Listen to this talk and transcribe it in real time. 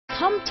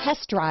Come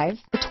test drive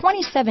the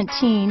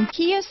 2017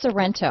 Kia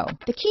Sorento.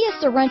 The Kia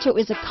Sorento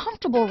is a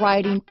comfortable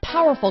riding,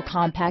 powerful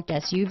compact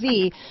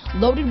SUV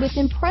loaded with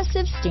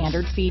impressive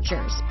standard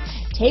features.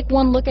 Take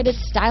one look at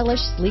its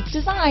stylish, sleek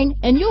design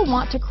and you'll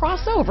want to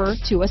cross over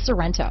to a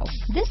Sorento.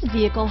 This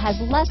vehicle has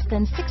less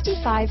than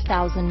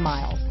 65,000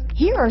 miles.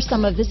 Here are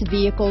some of this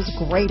vehicle's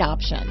great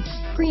options: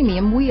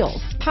 premium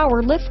wheels,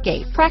 power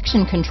liftgate,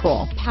 traction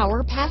control,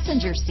 power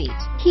passenger seat,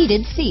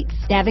 heated seats,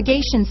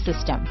 navigation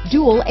system,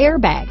 dual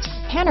airbags,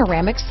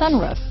 panoramic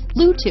sunroof,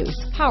 Bluetooth,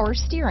 power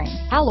steering,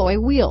 alloy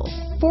wheels,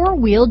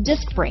 four-wheel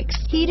disc brakes,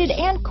 heated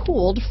and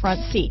cooled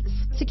front seats,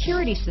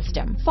 security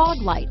system, fog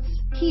lights,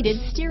 heated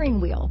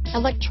steering wheel,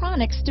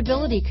 electronic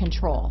stability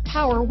control,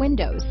 power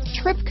windows,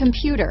 trip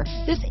computer.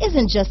 This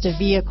isn't just a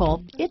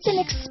vehicle, it's an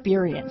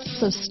experience.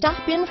 So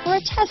stop in for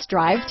a test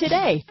drive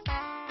today.